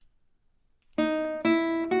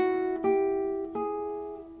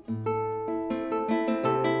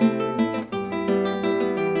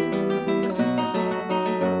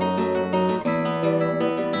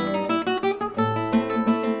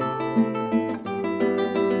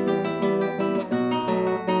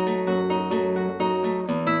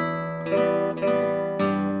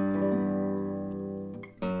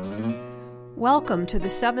Welcome to the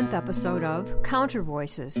 7th episode of Counter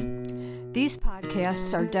Voices. These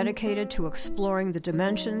podcasts are dedicated to exploring the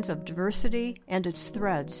dimensions of diversity and its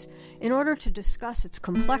threads in order to discuss its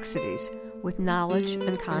complexities with knowledge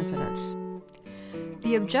and confidence.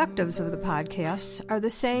 The objectives of the podcasts are the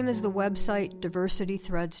same as the website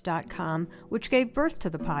diversitythreads.com, which gave birth to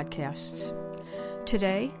the podcasts.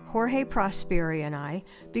 Today, Jorge Prosperi and I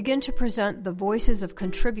begin to present the voices of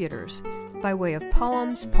contributors by way of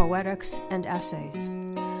poems, poetics, and essays.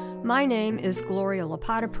 My name is Gloria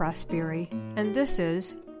Lapata Prosperi, and this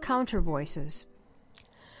is Counter Voices.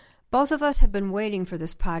 Both of us have been waiting for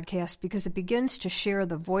this podcast because it begins to share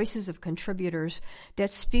the voices of contributors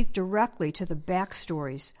that speak directly to the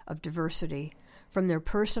backstories of diversity from their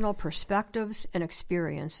personal perspectives and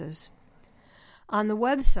experiences. On the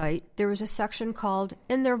website, there is a section called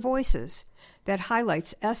In Their Voices that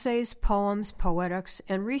highlights essays, poems, poetics,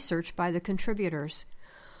 and research by the contributors.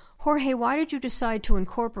 Jorge, why did you decide to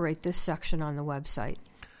incorporate this section on the website?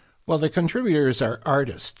 Well, the contributors are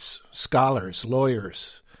artists, scholars,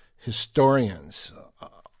 lawyers, historians,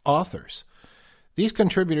 authors. These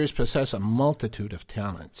contributors possess a multitude of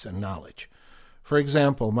talents and knowledge. For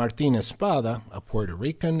example, Martín Espada, a Puerto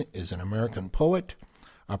Rican, is an American poet,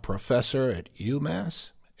 a professor at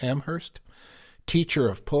UMass Amherst, teacher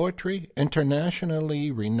of poetry, internationally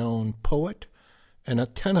renowned poet, and a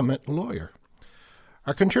tenement lawyer.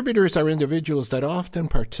 Our contributors are individuals that often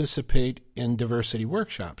participate in diversity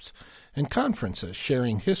workshops and conferences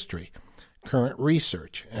sharing history, current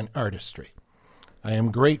research, and artistry. I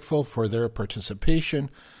am grateful for their participation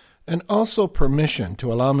and also permission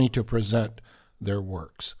to allow me to present their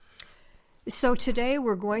works. So today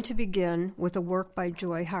we're going to begin with a work by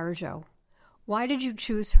Joy Harjo. Why did you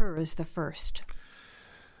choose her as the first?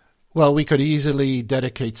 Well, we could easily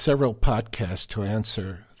dedicate several podcasts to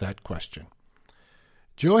answer that question.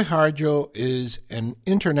 Joy Harjo is an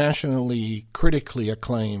internationally critically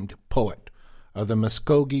acclaimed poet of the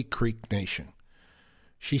Muskogee Creek Nation.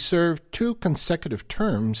 She served 2 consecutive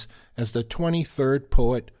terms as the 23rd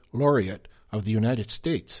Poet Laureate of the United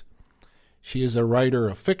States. She is a writer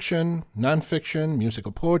of fiction, nonfiction,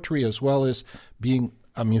 musical poetry, as well as being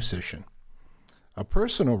a musician. A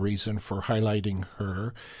personal reason for highlighting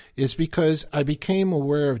her is because I became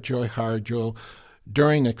aware of Joy Harjo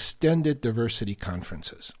during extended diversity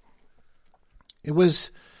conferences. It was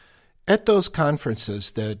at those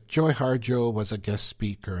conferences that Joy Harjo was a guest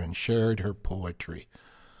speaker and shared her poetry.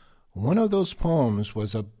 One of those poems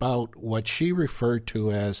was about what she referred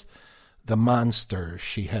to as the monster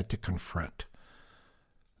she had to confront.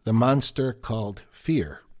 The monster called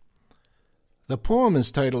fear. The poem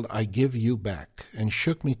is titled I Give You Back and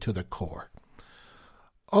shook me to the core.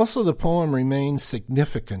 Also, the poem remains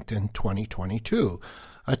significant in 2022,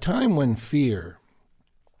 a time when fear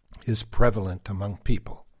is prevalent among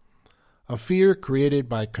people. A fear created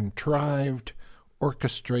by contrived,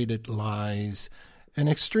 orchestrated lies and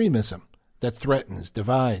extremism that threatens,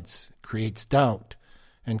 divides, creates doubt,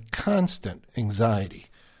 and constant anxiety.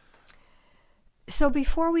 So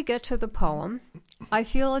before we get to the poem, I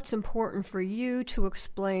feel it's important for you to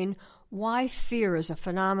explain why fear is a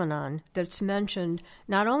phenomenon that's mentioned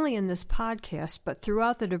not only in this podcast, but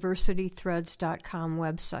throughout the diversitythreads.com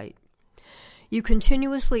website. You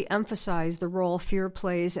continuously emphasize the role fear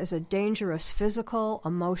plays as a dangerous physical,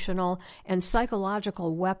 emotional, and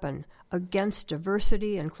psychological weapon against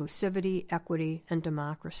diversity, inclusivity, equity, and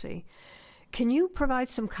democracy. Can you provide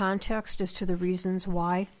some context as to the reasons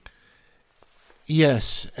why?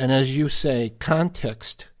 Yes, and as you say,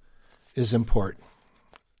 context is important.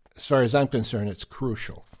 As far as I'm concerned, it's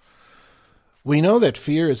crucial. We know that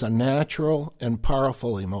fear is a natural and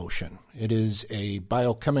powerful emotion. It is a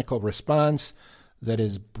biochemical response that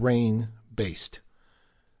is brain-based.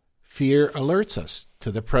 Fear alerts us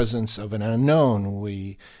to the presence of an unknown.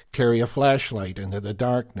 We carry a flashlight into the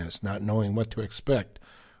darkness, not knowing what to expect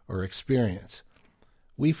or experience.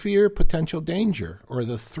 We fear potential danger or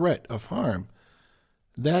the threat of harm.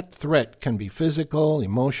 That threat can be physical,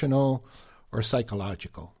 emotional, or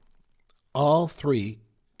psychological. All 3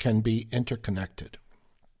 can be interconnected.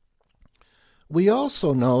 We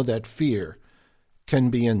also know that fear can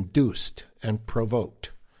be induced and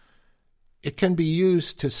provoked. It can be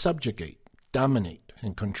used to subjugate, dominate,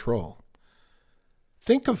 and control.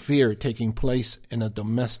 Think of fear taking place in a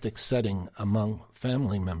domestic setting among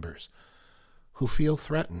family members who feel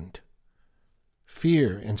threatened.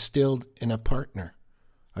 Fear instilled in a partner,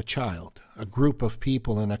 a child, a group of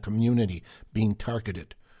people in a community being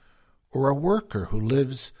targeted, or a worker who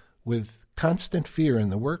lives with constant fear in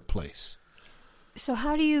the workplace. So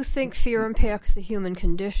how do you think fear impacts the human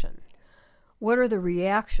condition? What are the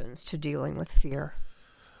reactions to dealing with fear?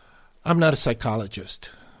 I'm not a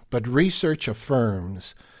psychologist, but research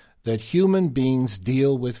affirms that human beings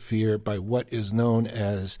deal with fear by what is known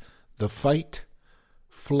as the fight,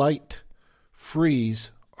 flight,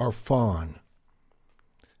 freeze, or fawn.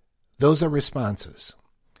 Those are responses,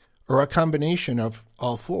 or a combination of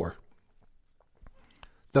all four.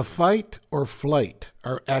 The fight or flight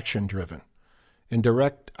are action-driven, in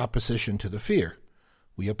direct opposition to the fear.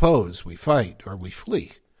 We oppose, we fight, or we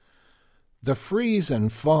flee. The freeze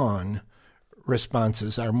and fawn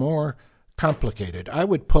responses are more complicated. I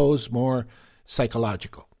would pose more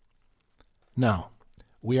psychological. Now,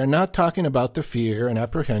 we are not talking about the fear and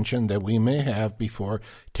apprehension that we may have before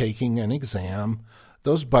taking an exam,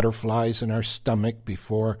 those butterflies in our stomach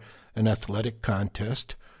before an athletic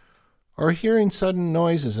contest, or hearing sudden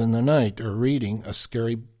noises in the night or reading a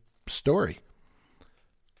scary story.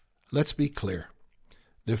 Let's be clear.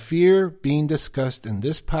 The fear being discussed in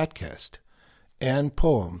this podcast and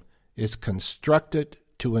poem is constructed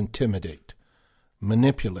to intimidate,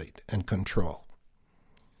 manipulate, and control.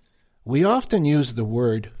 We often use the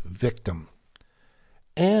word victim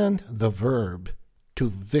and the verb to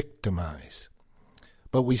victimize,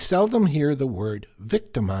 but we seldom hear the word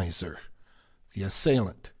victimizer, the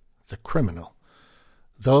assailant, the criminal,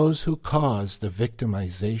 those who cause the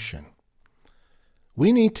victimization.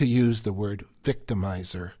 We need to use the word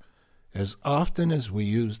victimizer as often as we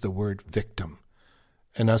use the word victim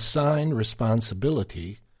and assign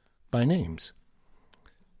responsibility by names.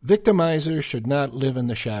 Victimizers should not live in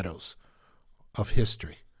the shadows of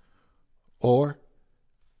history, or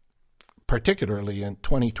particularly in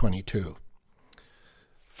 2022.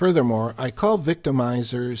 Furthermore, I call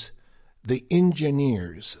victimizers the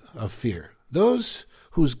engineers of fear, those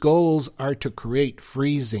whose goals are to create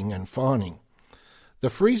freezing and fawning. The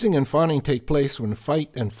freezing and fawning take place when fight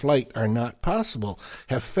and flight are not possible,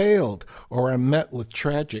 have failed, or are met with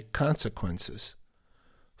tragic consequences.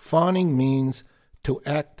 Fawning means to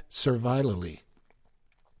act servilely,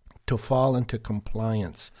 to fall into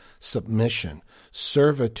compliance, submission,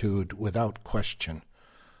 servitude without question,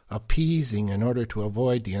 appeasing in order to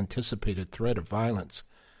avoid the anticipated threat of violence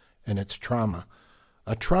and its trauma,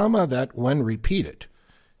 a trauma that, when repeated,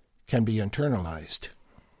 can be internalized.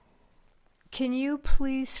 Can you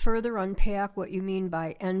please further unpack what you mean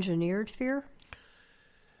by engineered fear?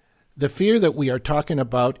 The fear that we are talking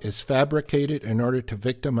about is fabricated in order to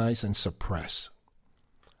victimize and suppress.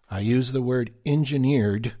 I use the word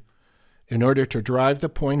engineered in order to drive the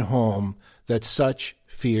point home that such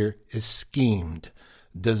fear is schemed,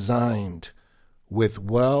 designed, with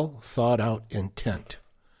well thought out intent.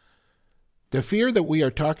 The fear that we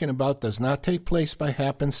are talking about does not take place by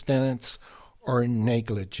happenstance or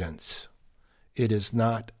negligence. It is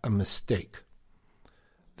not a mistake.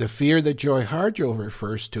 The fear that Joy Harjo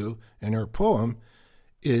refers to in her poem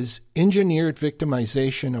is engineered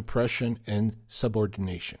victimization, oppression, and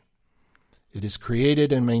subordination. It is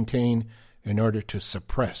created and maintained in order to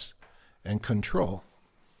suppress and control.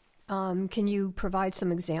 Can you provide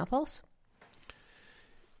some examples?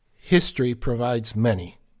 History provides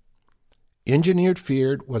many. Engineered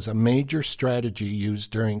fear was a major strategy used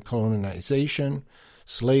during colonization,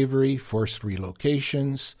 slavery, forced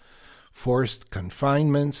relocations, forced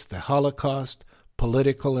confinements, the Holocaust,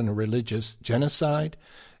 political and religious genocide,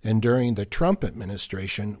 and during the Trump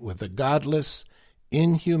administration with the godless,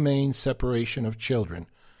 inhumane separation of children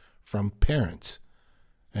from parents.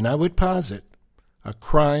 And I would posit a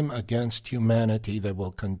crime against humanity that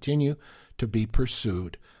will continue to be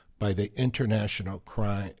pursued by the International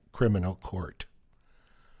Criminal Court.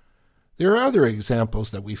 There are other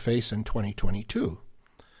examples that we face in 2022.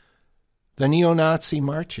 The neo-Nazi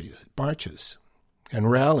marches and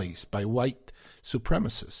rallies by white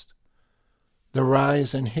supremacists, the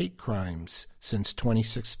rise in hate crimes since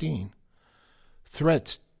 2016,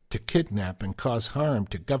 threats to kidnap and cause harm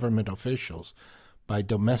to government officials by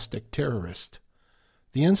domestic terrorists,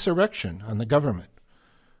 the insurrection on the government,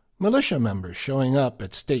 militia members showing up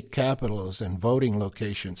at state capitals and voting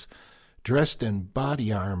locations dressed in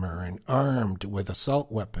body armor and armed with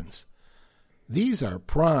assault weapons. These are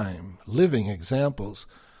prime, living examples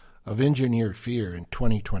of engineered fear in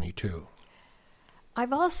 2022.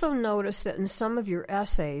 I've also noticed that in some of your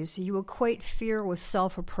essays, you equate fear with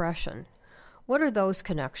self-oppression. What are those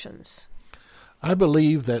connections? I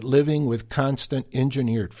believe that living with constant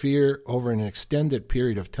engineered fear over an extended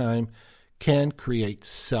period of time can create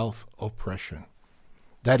self-oppression.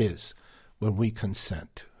 That is, when we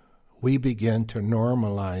consent, we begin to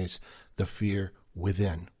normalize the fear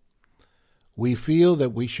within. We feel that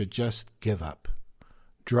we should just give up,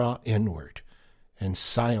 draw inward, and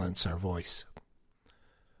silence our voice.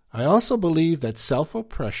 I also believe that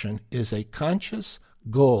self-oppression is a conscious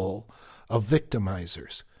goal of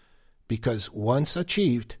victimizers, because once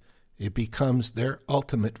achieved, it becomes their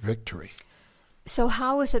ultimate victory. So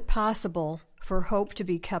how is it possible for hope to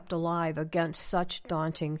be kept alive against such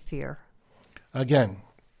daunting fear? Again,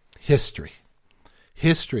 history.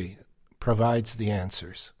 History provides the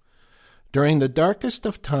answers. During the darkest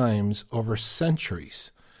of times, over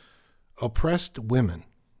centuries, oppressed women,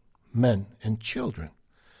 men, and children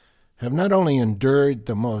have not only endured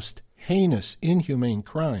the most heinous, inhumane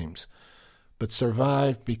crimes, but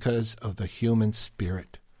survived because of the human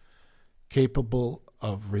spirit, capable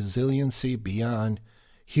of resiliency beyond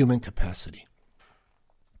human capacity.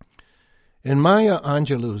 In Maya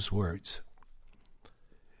Angelou's words,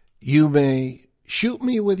 "You may shoot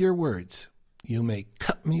me with your words, you may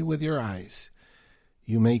cut me with your eyes,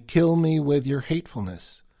 you may kill me with your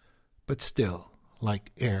hatefulness, but still,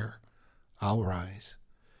 like air, I'll rise."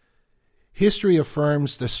 History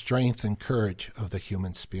affirms the strength and courage of the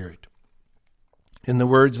human spirit. In the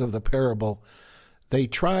words of the parable, "They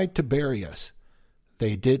tried to bury us.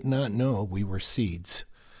 They did not know we were seeds."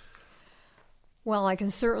 Well, I can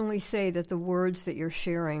certainly say that the words that you're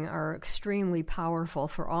sharing are extremely powerful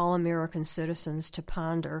for all American citizens to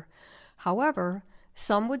ponder. However,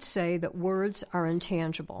 some would say that words are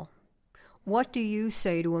intangible. What do you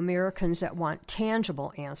say to Americans that want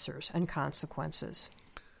tangible answers and consequences?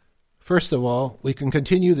 First of all, we can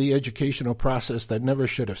continue the educational process that never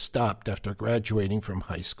should have stopped after graduating from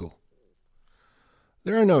high school.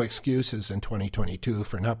 There are no excuses in 2022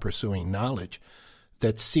 for not pursuing knowledge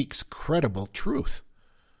that seeks credible truth.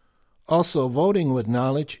 Also, voting with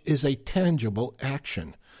knowledge is a tangible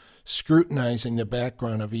action, scrutinizing the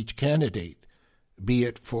background of each candidate, be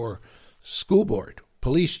it for school board,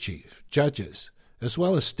 police chief, judges, as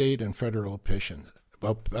well as state and federal positions.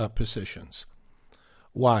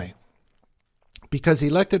 Why? Because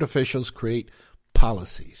elected officials create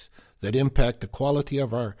policies that impact the quality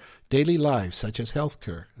of our daily lives, such as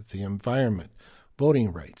healthcare, the environment,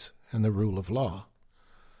 voting rights, and the rule of law.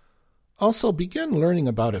 Also, begin learning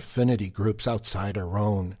about affinity groups outside our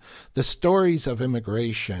own, the stories of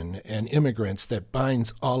immigration and immigrants that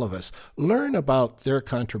binds all of us. Learn about their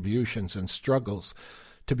contributions and struggles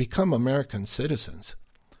to become American citizens.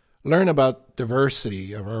 Learn about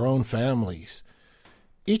diversity of our own families.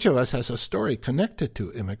 Each of us has a story connected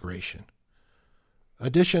to immigration.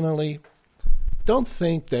 Additionally, don't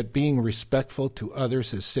think that being respectful to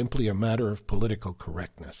others is simply a matter of political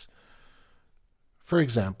correctness. For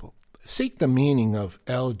example, seek the meaning of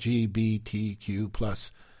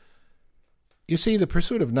LGBTQ+. You see, the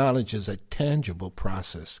pursuit of knowledge is a tangible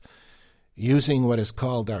process, using what is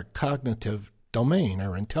called our cognitive domain,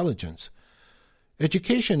 our intelligence.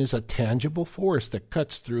 Education is a tangible force that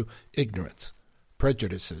cuts through ignorance,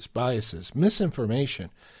 prejudices, biases, misinformation,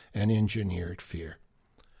 and engineered fear.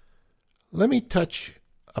 Let me touch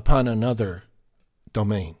upon another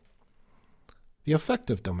domain, the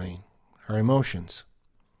affective domain, our emotions.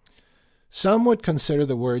 Some would consider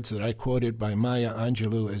the words that I quoted by Maya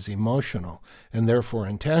Angelou as emotional and therefore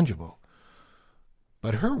intangible.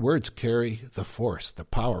 But her words carry the force, the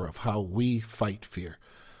power of how we fight fear,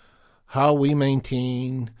 how we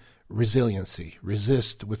maintain resiliency,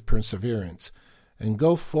 resist with perseverance, and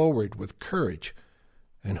go forward with courage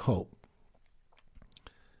and hope.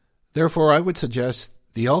 Therefore, I would suggest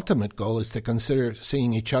the ultimate goal is to consider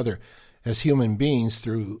seeing each other as human beings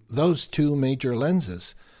through those two major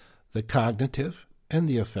lenses, the cognitive and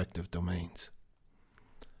the affective domains.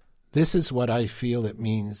 This is what I feel it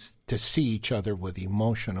means to see each other with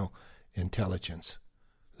emotional intelligence.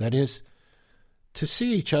 That is, to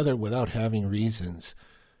see each other without having reasons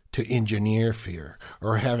to engineer fear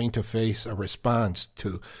or having to face a response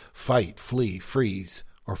to fight, flee, freeze,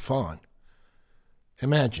 or fawn.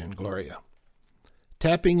 Imagine, Gloria,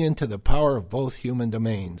 tapping into the power of both human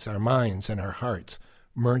domains, our minds and our hearts,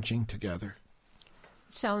 merging together.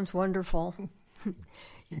 Sounds wonderful.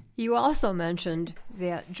 You also mentioned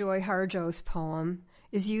that Joy Harjo's poem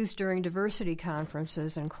is used during diversity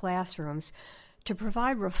conferences and classrooms to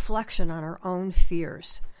provide reflection on our own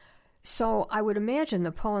fears. So I would imagine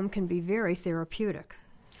the poem can be very therapeutic.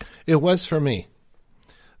 It was for me.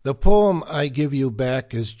 The poem I give you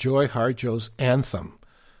back is Joy Harjo's anthem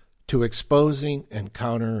to exposing and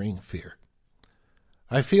countering fear.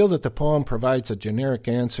 I feel that the poem provides a generic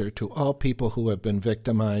answer to all people who have been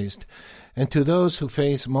victimized and to those who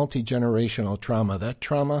face multi-generational trauma, that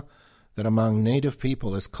trauma that among Native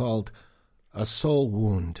people is called a soul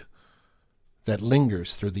wound that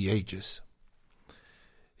lingers through the ages.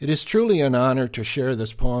 It is truly an honor to share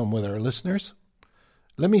this poem with our listeners.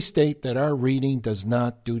 Let me state that our reading does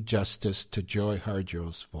not do justice to Joy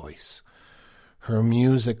Harjo's voice, her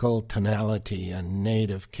musical tonality and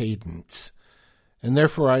native cadence, and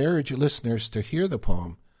therefore I urge listeners to hear the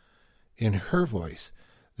poem in her voice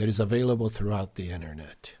that is available throughout the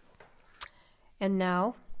internet. And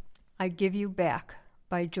now, I Give You Back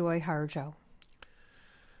by Joy Harjo.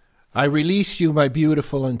 I release you, my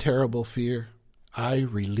beautiful and terrible fear. I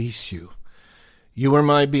release you. You were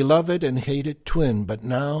my beloved and hated twin, but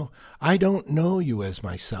now I don't know you as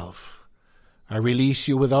myself. I release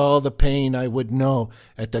you with all the pain I would know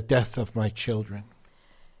at the death of my children.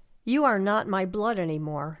 You are not my blood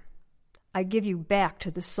anymore. I give you back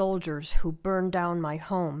to the soldiers who burned down my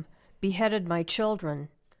home, beheaded my children,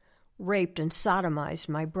 raped and sodomized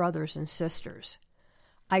my brothers and sisters.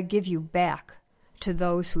 I give you back to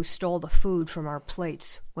those who stole the food from our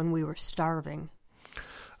plates when we were starving.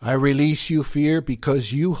 I release you, fear,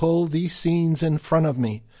 because you hold these scenes in front of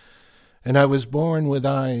me, and I was born with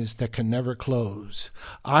eyes that can never close.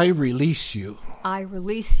 I release you. I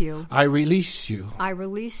release you. I release you. I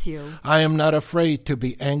release you. I am not afraid to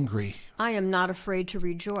be angry. I am not afraid to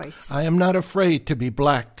rejoice. I am not afraid to be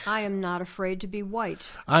black. I am not afraid to be white.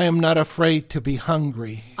 I am not afraid to be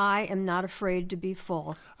hungry. I am not afraid to be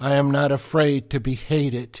full. I am not afraid to be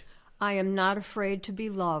hated. I am not afraid to be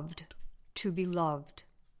loved, to be loved,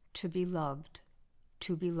 to be loved,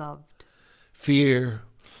 to be loved. Fear.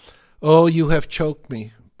 Oh, you have choked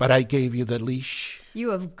me, but I gave you the leash. You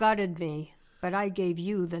have gutted me, but I gave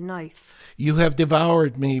you the knife. You have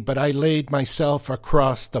devoured me, but I laid myself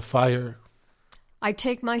across the fire. I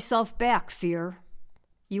take myself back, fear.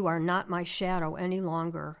 You are not my shadow any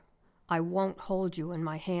longer. I won't hold you in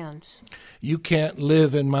my hands. You can't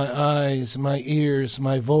live in my eyes, my ears,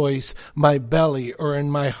 my voice, my belly, or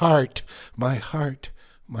in my heart. My heart,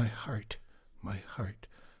 my heart, my heart,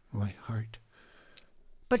 my heart.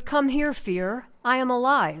 But come here, fear. I am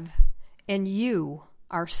alive, and you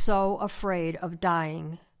are so afraid of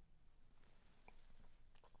dying.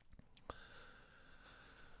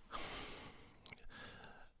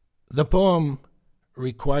 The poem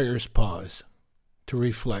requires pause to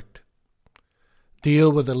reflect, deal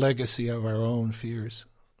with the legacy of our own fears,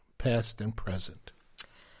 past and present.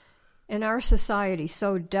 And our society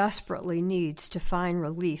so desperately needs to find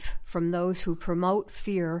relief from those who promote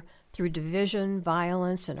fear through division,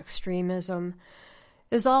 violence, and extremism.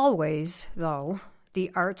 As always, though,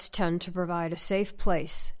 the arts tend to provide a safe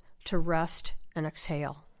place to rest and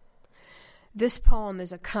exhale. This poem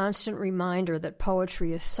is a constant reminder that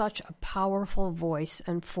poetry is such a powerful voice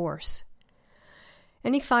and force.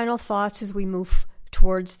 Any final thoughts as we move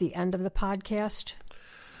towards the end of the podcast?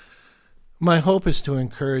 My hope is to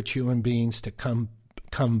encourage human beings to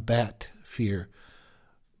combat fear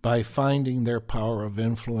by finding their power of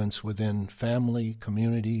influence within family,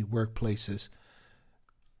 community, workplaces,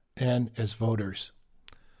 and as voters.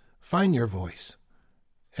 Find your voice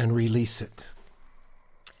and release it.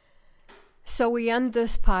 So we end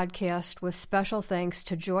this podcast with special thanks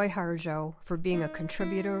to Joy Harjo for being a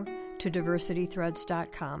contributor to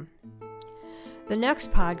DiversityThreads.com. The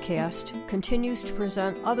next podcast continues to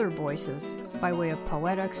present other voices by way of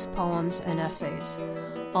poetics, poems, and essays,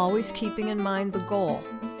 always keeping in mind the goal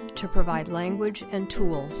to provide language and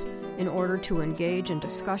tools in order to engage in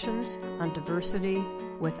discussions on diversity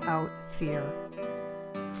without fear.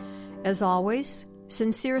 As always,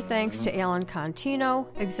 sincere thanks to Alan Contino,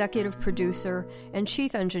 executive producer and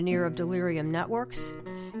chief engineer of Delirium Networks,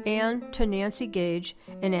 and to Nancy Gage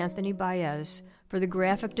and Anthony Baez for the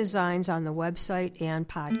graphic designs on the website and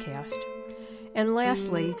podcast. And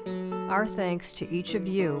lastly, our thanks to each of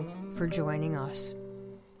you for joining us.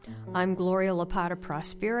 I'm Gloria Lapata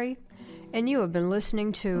Prosperi, and you have been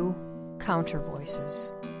listening to Counter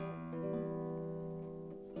Voices.